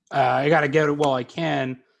 I got to get it while I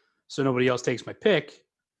can so nobody else takes my pick.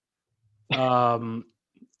 I'm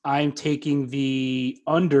taking the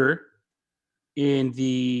under in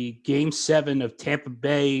the Game 7 of Tampa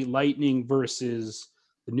Bay Lightning versus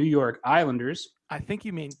the New York Islanders. I think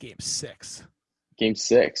you mean Game 6. Game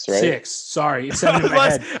 6, right? 6. Sorry, it's 7 in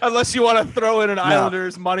my head. Unless you want to throw in an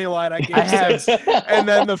Islanders money line on Game 6, and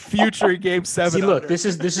then the future Game 7. See, look, under. this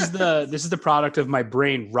is the product of my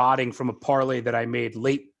brain rotting from a parlay that I made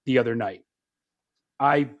late the other night.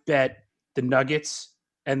 I bet the Nuggets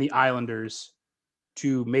and the Islanders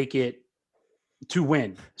to win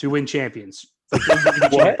champions.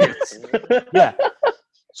 What? Yeah.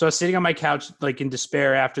 So I was sitting on my couch like in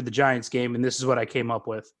despair after the Giants game, and this is what I came up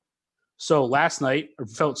with. So last night I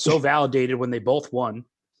felt so validated when they both won.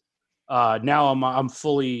 Now I'm a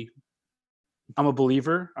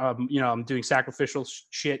believer. I'm doing sacrificial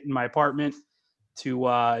shit in my apartment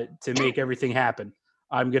to make everything happen.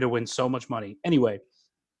 I'm gonna win so much money. Anyway,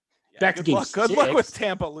 back to game 6. Good luck with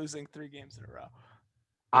Tampa losing 3 games in a row.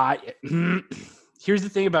 Here's the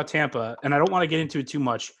thing about Tampa, and I don't want to get into it too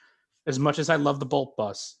much. As much as I love the Bolt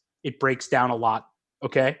bus, it breaks down a lot.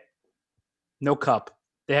 Okay, no cup.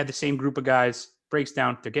 They had the same group of guys. Breaks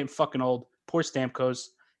down. They're getting fucking old. Poor Stamkos.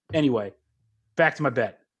 Anyway, back to my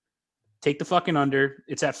bet. Take the fucking under.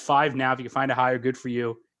 It's at 5 now. If you can find a higher, good for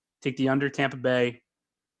you. Take the under Tampa Bay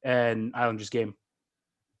and Islanders game.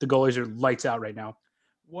 The goalies are lights out right now.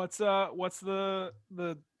 What's the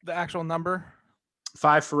actual number?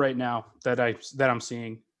 5 for right now that I'm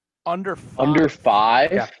seeing. Under 5. Under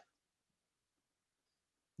 5? Yeah.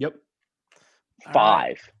 Yep.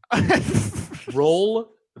 5.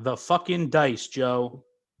 Roll the fucking dice, Joe.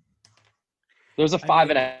 There's a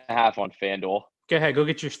 5.5 on FanDuel. Go ahead, go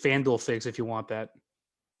get your FanDuel fix if you want that.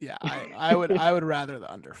 Yeah, I would rather the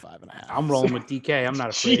under 5.5. I'm rolling with DK. I'm not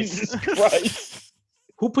afraid. Jesus Christ.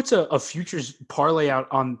 Who puts a futures parlay out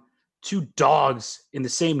on 2 dogs in the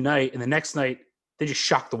same night, and the next night they just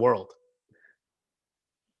shock the world?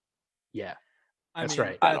 Yeah, that's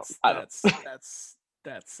right.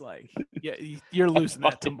 That's like, yeah, you're losing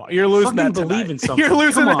that tomorrow. You're losing that tonight. Believe in something. You're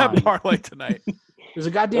losing Come that on. parlay tonight. There's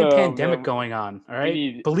a goddamn pandemic going on. All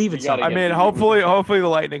right, believe in you gotta something. I mean, hopefully the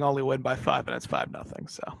Lightning only win by 5, and it's 5-0.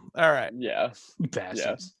 So, all right, Yeah. You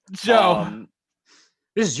bastards. Joe.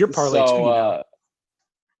 This is your parlay too. You know.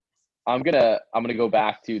 I'm gonna go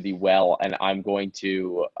back to the well, and I'm going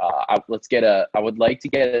to I would like to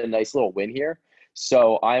get a nice little win here.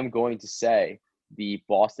 So I am going to say the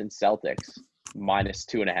Boston Celtics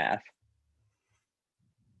 -2.5.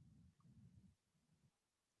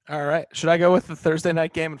 All right. Should I go with the Thursday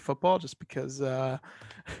night game in football just because to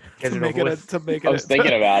make it I was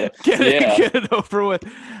thinking about it. get it over with?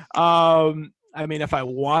 I mean, if I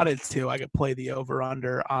wanted to, I could play the over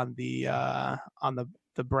under on the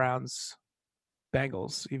Browns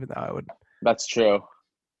Bengals, even though I would. That's true.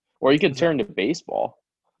 Or you could turn to baseball.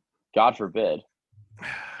 God forbid.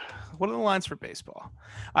 What are the lines for baseball?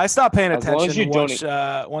 I stopped paying As long as attention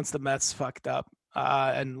you once the Mets fucked up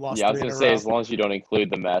and lost. Yeah, I was 3 in gonna a say row. as long as you don't include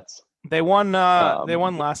the Mets. They won. They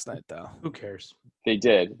won last night though. Who cares? They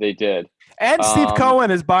did. And Steve Cohen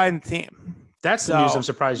is buying the team. That's the news. I'm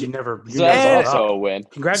surprised you never. So that's never also up. a win.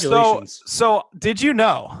 Congratulations. So did you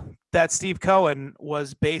know that Steve Cohen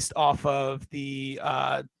was based off of the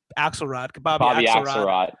Axelrod? Bobby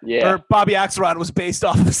Axelrod. Yeah. Or Bobby Axelrod was based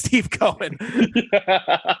off of Steve Cohen.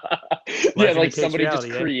 Yeah, like somebody reality,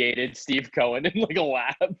 just created Steve Cohen in like a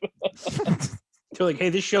lab. They're like, hey,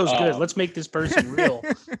 this show's good. Let's make this person real.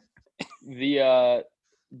 The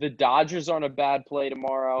Dodgers aren't a bad play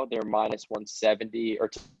tomorrow. They're -170 or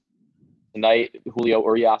tonight. Julio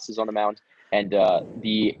Urias is on the mound, and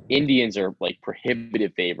the Indians are like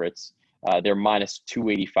prohibitive favorites. They're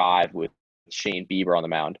 -285 with Shane Bieber on the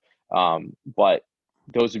mound. But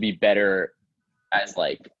those would be better as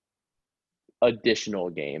like additional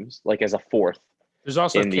games, like as a fourth. There's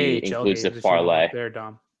also in the KHL games inclusive if you want parlay. there,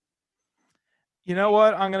 Dom. You know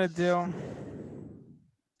what I'm gonna do?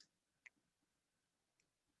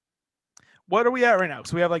 What are we at right now?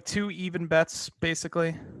 So we have like 2 even bets,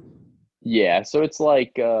 basically. Yeah, so it's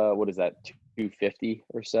like what is that, 250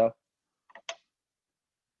 or so?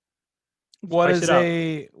 What Spice is it up.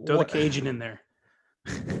 a Throw what, the Cajun in there.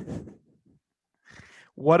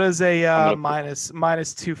 what does a I'm minus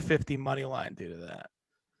 250 money line do to that?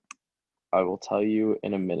 I will tell you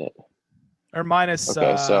in a minute. Or minus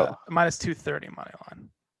Okay, so- minus 230 money line.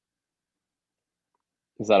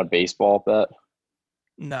 Is that a baseball bet?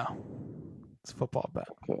 No, it's a football bet.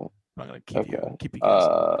 Okay. I'm gonna keep you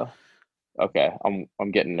guessing. Okay, I'm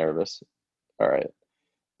getting nervous. All right.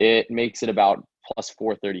 It makes it about plus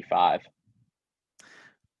 435.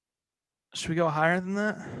 Should we go higher than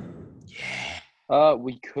that?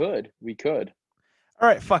 We could. All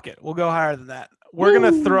right, fuck it. We'll go higher than that. We're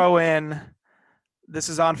going to throw in – this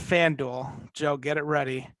is on FanDuel. Joe, get it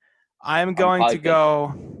ready. I'm going to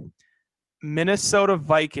go Minnesota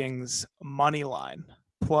Vikings money line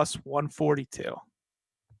plus 142.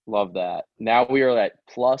 Love that. Now we are at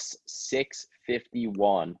plus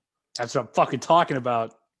 651. That's what I'm fucking talking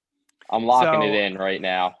about. I'm locking it in right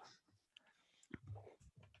now.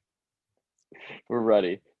 We're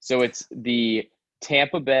ready. So it's the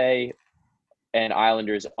Tampa Bay and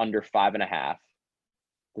Islanders under 5.5,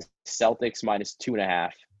 the Celtics minus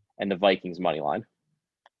 2.5, and the Vikings money line.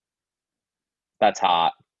 That's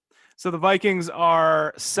hot. So the Vikings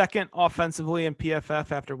are second offensively in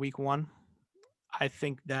PFF after week 1. I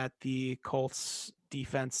think that the Colts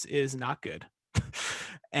defense is not good.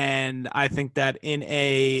 And I think that in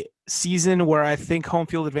a season where I think home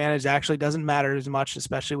field advantage actually doesn't matter as much,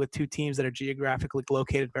 especially with two teams that are geographically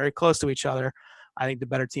located very close to each other, I think the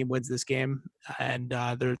better team wins this game. And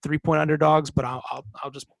they're 3-point underdogs, but I'll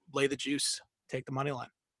just lay the juice, take the money line.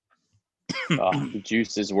 The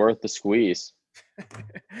juice is worth the squeeze.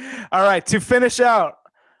 All right, to finish out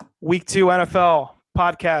week 2 NFL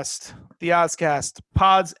podcast, the Oddscast,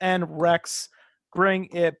 Pods and Recs, bring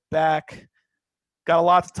it back. Got a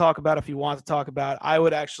lot to talk about if you want to talk about. I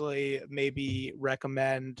would actually maybe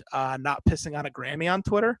recommend not pissing on a Grammy on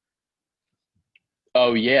Twitter.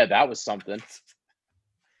 Oh, yeah, that was something.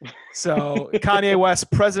 So Kanye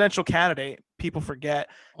West, presidential candidate, people forget.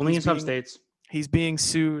 Only in some states. He's being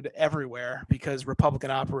sued everywhere because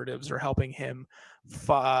Republican operatives are helping him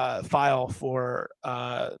file for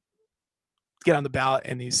get on the ballot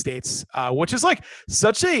in these states, which is like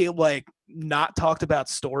such a like not talked about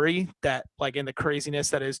story that like in the craziness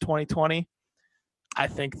that is 2020. I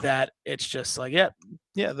think that it's just like,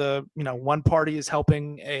 the one party is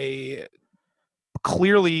helping a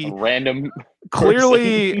clearly random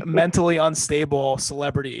mentally unstable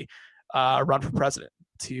celebrity run for president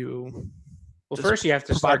to. Well, first you have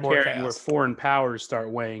to start caring chaos. where foreign powers start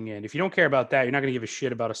weighing in. If you don't care about that, you're not going to give a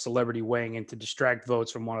shit about a celebrity weighing in to distract votes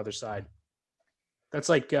from one other side. That's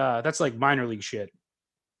like minor league shit.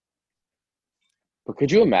 But could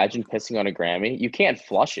you imagine pissing on a Grammy? You can't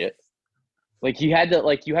flush it. Like you have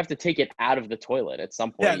to take it out of the toilet at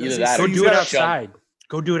some point. Yeah, Either that Go or do it outside.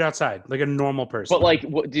 Go do it outside like a normal person. But like,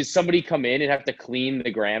 does somebody come in and have to clean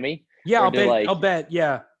the Grammy? Yeah, Or I'll bet.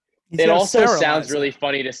 Yeah. It also sounds really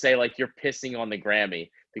funny to say like you're pissing on the Grammy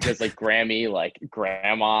because like Grammy, like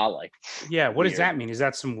grandma, like yeah. What does that mean? Is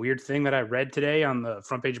that some weird thing that I read today on the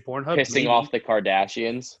front page of Pornhub? Pissing Maybe. off the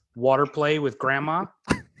Kardashians. Water play with grandma.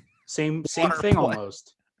 Same thing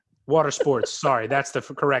almost. Water sports. Sorry, that's the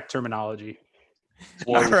correct terminology.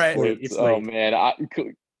 All right. It's Oh late. man,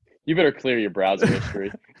 you better clear your browser history.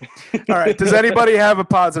 All right. Does anybody have a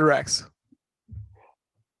Pods or Recs?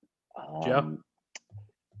 Joe?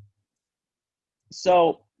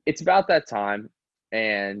 So it's about that time,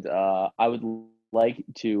 and I would like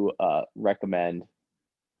to recommend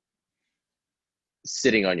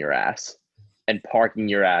sitting on your ass and parking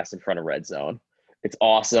your ass in front of Red Zone. It's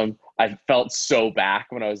awesome. I felt so back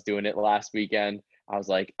when I was doing it last weekend. I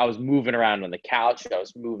was moving around on the couch.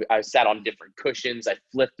 I sat on different cushions. I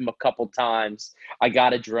flipped them a couple times. I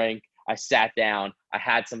got a drink. I sat down. I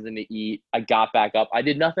had something to eat. I got back up. I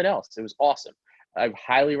did nothing else. It was awesome. I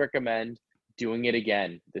highly recommend doing it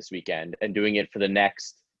again this weekend and doing it for the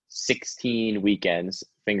next 16 weekends.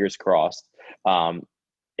 Fingers crossed.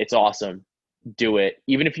 It's awesome. Do it.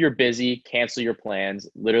 Even if you're busy, cancel your plans.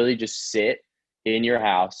 Literally just sit in your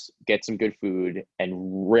house, get some good food, and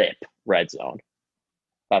rip Red Zone.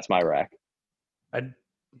 That's my rec.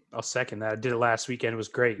 I'll second that. I did it last weekend. It was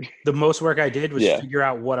great. The most work I did was figure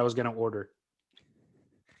out what I was going to order.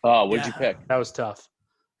 Oh, what'd you pick? That was tough.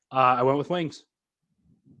 I went with wings.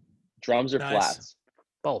 Drums or Nice. flats?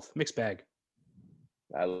 Both. Mixed bag.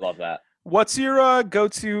 I love that. What's your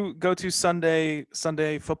go-to Sunday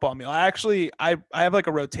football meal? I have like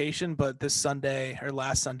a rotation, but this Sunday or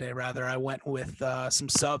last Sunday rather, I went with some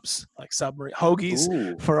subs, like hoagies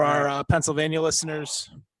Ooh, for our Pennsylvania listeners.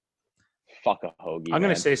 fuck a hoagie. I'm going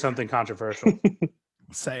man. to say something controversial.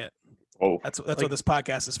 Say it. Oh, That's what this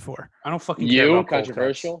podcast is for. I don't fucking care you about cold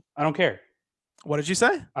controversial? cuts. I don't care. What did you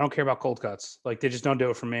say? I don't care about cold cuts. Like, they just don't do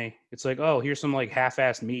it for me. It's like, oh, here's some like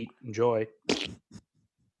half-assed meat. Enjoy.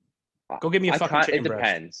 Go get me a fucking chicken It breast.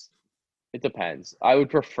 depends. It depends. I would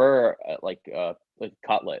prefer like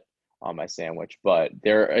cutlet on my sandwich, but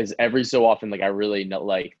there is every so often like I really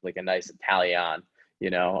like a nice Italian. You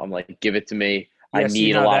know, I'm like, give it to me. I Yeah, see,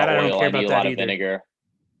 need a now lot that of I don't oil. care I need about a that lot of either. vinegar.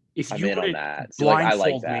 If I'm you in were on to that. So, like, I like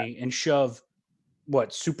blindfold that. me and shove what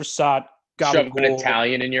supersat Shove an gabagool,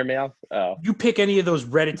 Italian in your mouth. Oh, you pick any of those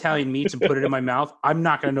red Italian meats and put it in my mouth, I'm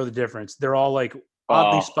not gonna know the difference. They're all like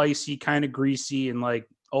oddly Oh. spicy, kind of greasy, and like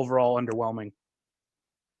overall underwhelming.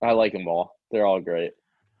 I like them all. They're all great.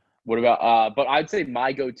 What about? But I'd say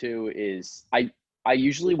my go-to is I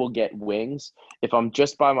usually will get wings if I'm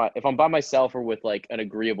by myself or with like an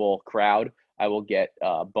agreeable crowd. I will get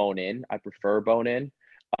bone in. I prefer bone in.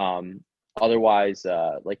 Um, Otherwise,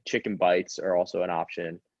 like chicken bites are also an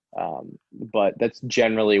option. But that's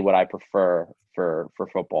generally what I prefer for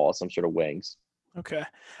football, some sort of wings. Okay.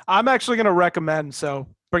 I'm actually going to recommend, so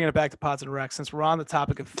bringing it back to Pods and Recs, since we're on the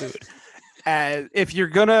topic of food, if you're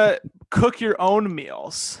going to cook your own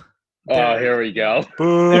meals, Oh, here we go.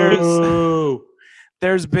 Boo!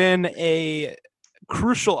 there's been a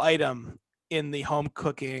crucial item in the home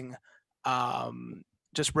cooking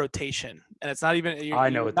just rotation. And it's not even, I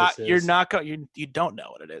know what this is. you don't know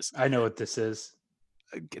what it is. I know what this is.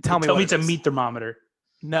 Tell me Tell what me it it's a is. meat thermometer.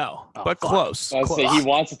 No, Oh, but fuck. close. I was say close. he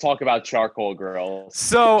wants to talk about charcoal grills.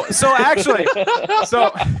 So actually,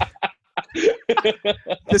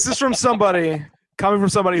 this is from somebody coming from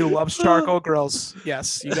somebody who loves charcoal grills.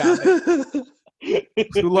 Yes, you got it.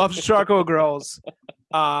 Who loves charcoal grills,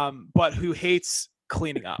 but who hates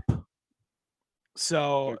cleaning up.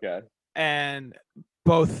 So, Okay. and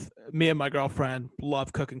both me and my girlfriend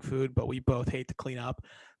love cooking food, but we both hate to clean up.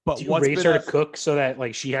 But Do you what's raise been her to cook so that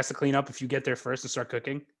like she has to clean up if you get there first and start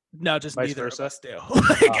cooking? no, just vice neither versa? of us do.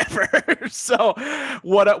 Like, ever. So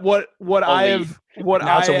what I Only- have what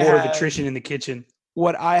Now it's I a war of have- attrition in the kitchen.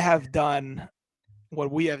 what I have done,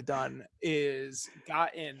 what we have done is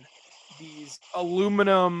gotten these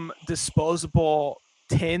aluminum disposable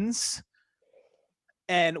tins.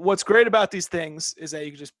 And what's great about these things is that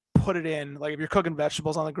you can just put it in, like if you're cooking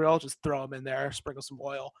vegetables on the grill, just throw them in there, sprinkle some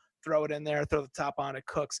oil, throw it in there, throw the top on, it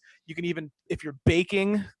cooks. You can even, if you're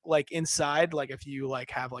baking like inside, like if you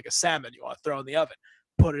like have like a salmon you want to throw in the oven,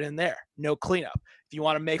 put it in there, no cleanup. If you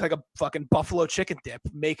want to make like a fucking buffalo chicken dip,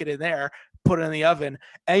 make it in there, put it in the oven,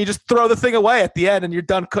 and you just throw the thing away at the end, and you're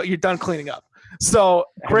done. You're done cleaning up. So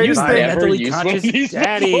greatest thing. never Environmentally used one of conscious these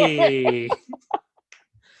daddy.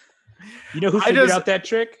 You know who I figured just- out that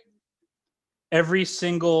trick? Every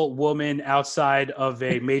single woman outside of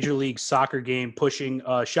a major league soccer game pushing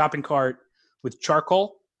a shopping cart with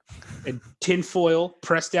charcoal and tin foil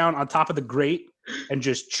pressed down on top of the grate and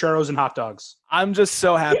just churros and hot dogs. I'm just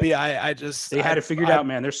so happy. They had it figured out,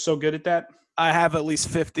 man. They're so good at that. I have at least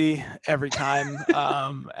 50 every time.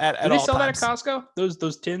 At Do they all sell times. that at Costco?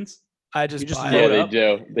 Those tins? I just You just buy load Yeah, it. it they up?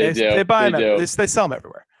 do. They do. They buy them. do. They sell them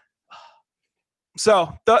everywhere.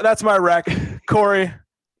 So that's my rec. Corey,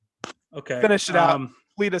 Okay. Finish it out. What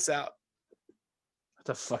lead us out.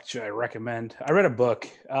 the fuck should I recommend? I read a book,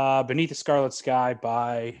 Beneath the Scarlet Sky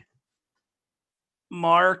by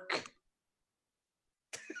Mark.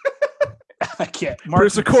 I can't.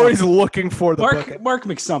 Producer Corey's looking for the book. Mark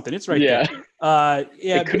McSomething. It's right Yeah. there.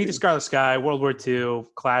 Yeah, It could- Beneath the Scarlet Sky, World War II,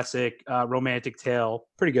 classic, romantic tale.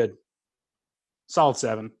 Pretty good. Solid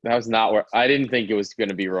 7. That was not where I didn't think it was going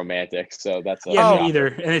to be romantic. So that's a Yeah, Oh. me either.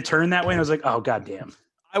 And it turned that way, and I was like, oh, goddamn.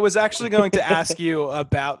 I was actually going to ask you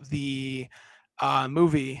about the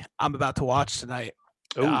movie I'm about to watch tonight.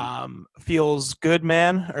 Ooh, Feels Good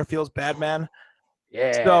Man or Feels Bad Man.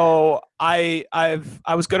 yeah. So I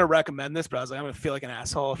was going to recommend this, but I was like, I'm going to feel like an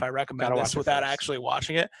asshole if I recommend Gotta this watch it without first. actually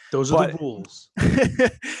watching it. Those are but- the rules.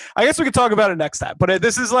 I guess we could talk about it next time. But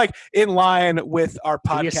this is like in line with our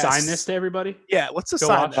podcast. Can we assign this to everybody? Yeah, let's Go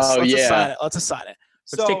assign watch. this. Oh, Let's yeah. assign it. Let's assign it.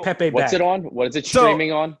 Let's take Pepe back. What's it on? What is it So-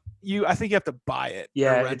 streaming on? I think you have to buy it.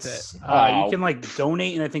 Yeah, or rent it's it. Oh. you can like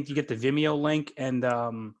donate, and I think you get the Vimeo link and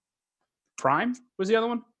Prime was the other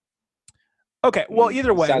one. Okay. Well,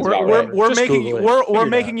 either way, Sounds we're about we're, right. we're Just making Google it. we're Figure it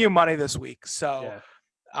making out. you money this week. So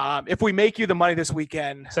Yeah, if we make you the money this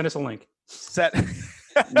weekend, send us a link. set.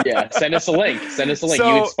 Yeah, send us a link. Send us a link. So-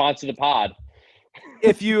 You can sponsor the pod.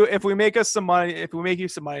 if we make us some money, if we make you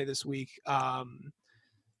some money this week,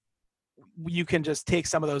 you can just take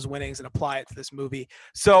some of those winnings and apply it to this movie.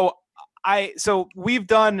 So we've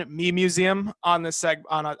done Meme Museum on this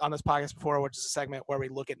on this podcast before, which is a segment where we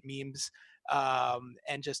look at memes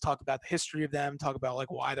and just talk about the history of them, talk about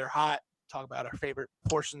like why they're hot, talk about our favorite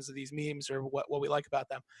portions of these memes or what we like about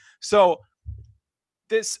them. So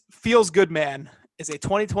this Feels Good Man is a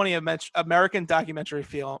 2020 American documentary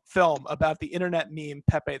film about the internet meme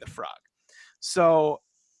Pepe the Frog. So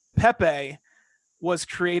Pepe was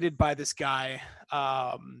created by this guy,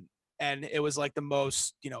 and it was like the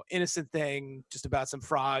most innocent thing, just about some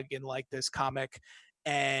frog in like this comic,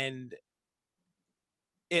 and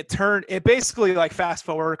it basically like fast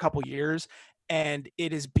forward a couple years, and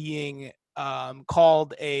it is being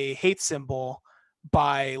called a hate symbol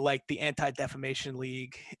by like the Anti-Defamation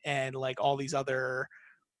League and like all these other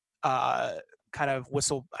kind of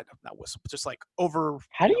just like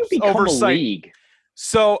How do you become oversight. a league?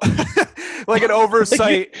 So like an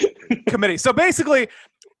oversight committee. So basically,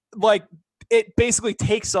 like it basically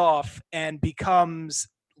takes off and becomes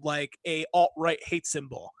like a alt-right hate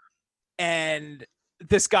symbol. And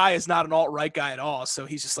this guy is not an alt-right guy at all. So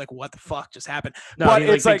he's just like, what the fuck just happened? No, but he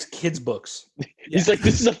it's like makes kids books. He's like,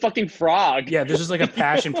 this is a fucking frog. Yeah, this is like a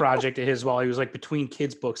passion project of his while he was like between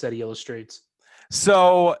kids' books that he illustrates.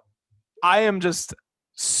 So I am just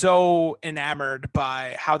so enamored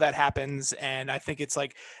by how that happens. And I think it's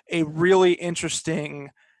like a really interesting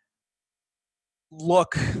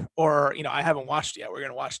look, or, you know, I haven't watched it yet. We're going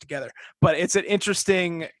to watch together, but it's an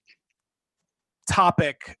interesting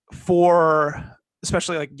topic for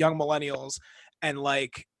especially like young millennials, and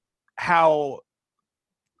like how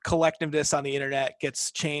collectiveness on the internet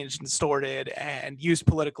gets changed and distorted and used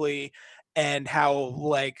politically, and how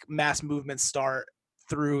like mass movements start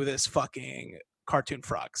through this fucking cartoon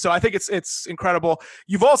frog. So I think it's incredible.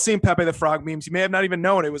 You've all seen Pepe the Frog memes. You may have not even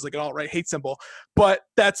known it was like an alt-right hate symbol, but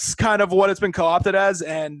that's kind of what it's been co-opted as.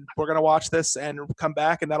 And we're going to watch this and come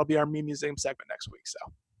back, and that'll be our meme museum segment next week. So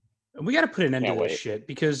we got to put an end Can't to this wait. shit,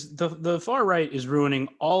 because the far right is ruining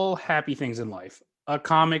all happy things in life. A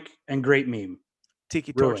comic and great meme.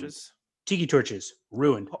 Tiki Ruined. torches, Tiki torches,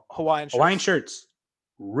 ruined. Hawaiian shirts. Hawaiian shirts,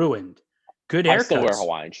 ruined. Good I still wear haircuts,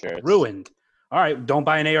 Hawaiian shirts. ruined. All right, don't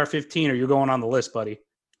buy an AR-15 or you're going on the list, buddy.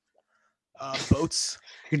 Boats.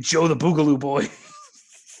 Joe the Boogaloo boy.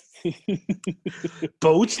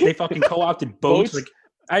 Boats? They fucking co-opted boats. Boats? Like,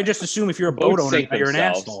 I just assume if you're a boat Boats owner, sink you're an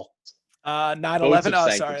themselves. asshole. 9/11. Boats have Oh,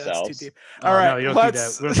 sank sorry, that's themselves. too deep. Oh, All right, no, you don't do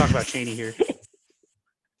let's. that. We don't talk about Cheney here.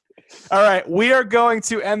 All right, we are going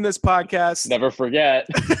to end this podcast Never forget.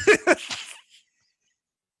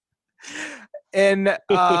 in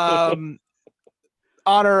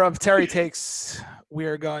honor of Terry Takes. We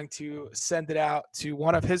are going to send it out to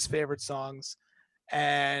one of his favorite songs,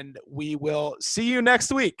 and we will see you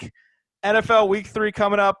next week. NFL Week 3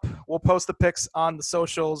 coming up. We'll post the pics on the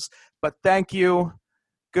socials, but thank you.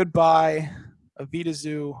 Goodbye. Avita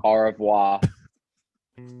Zoo. Au revoir.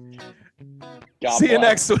 God See you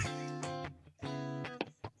bless. next week.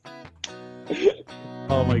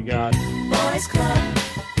 Oh, my God. Boys Club.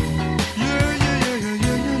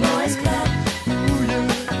 Boys Club.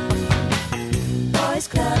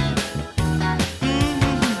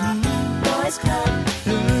 Boys Club.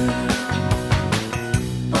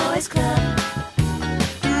 Boys Club.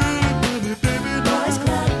 Boys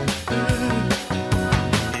Club.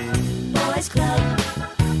 Boys Club.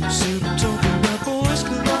 Boys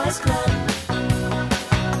Club. Boys Club.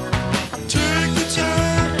 Take the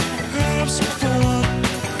time, have some fun.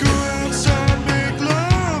 Go outside, make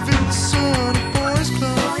love in the sun. Boys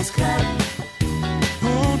Club, Boys Club.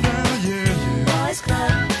 oh now, yeah, yeah. Boys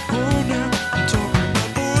Club. Oh now, I'm talking about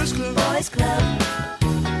Boys Club. Boys Club.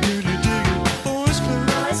 Can you dig it? Boys Club.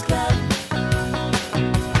 Boys Club.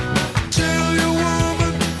 Tell your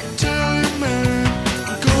woman, tell your man.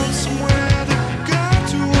 I'm going somewhere that you got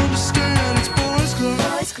to understand. It's Boys Club,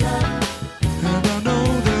 Boys Club. and I know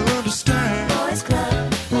they'll understand. Boys Club.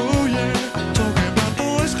 Oh yeah, I'm talking about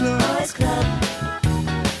Boys Club. Boys Club.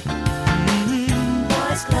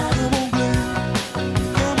 Boys Club. Come on, Glenn.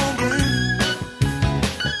 Come on, Glenn.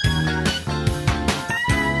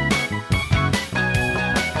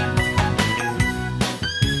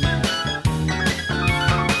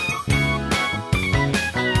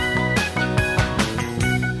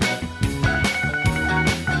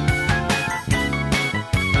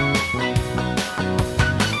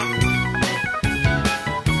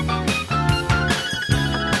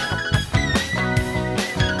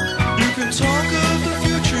 You can talk of the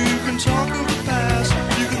future, you can talk of the past.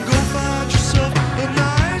 You can go find yourself a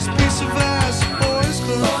nice piece of ass. Boys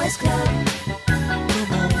Club. Boys Club.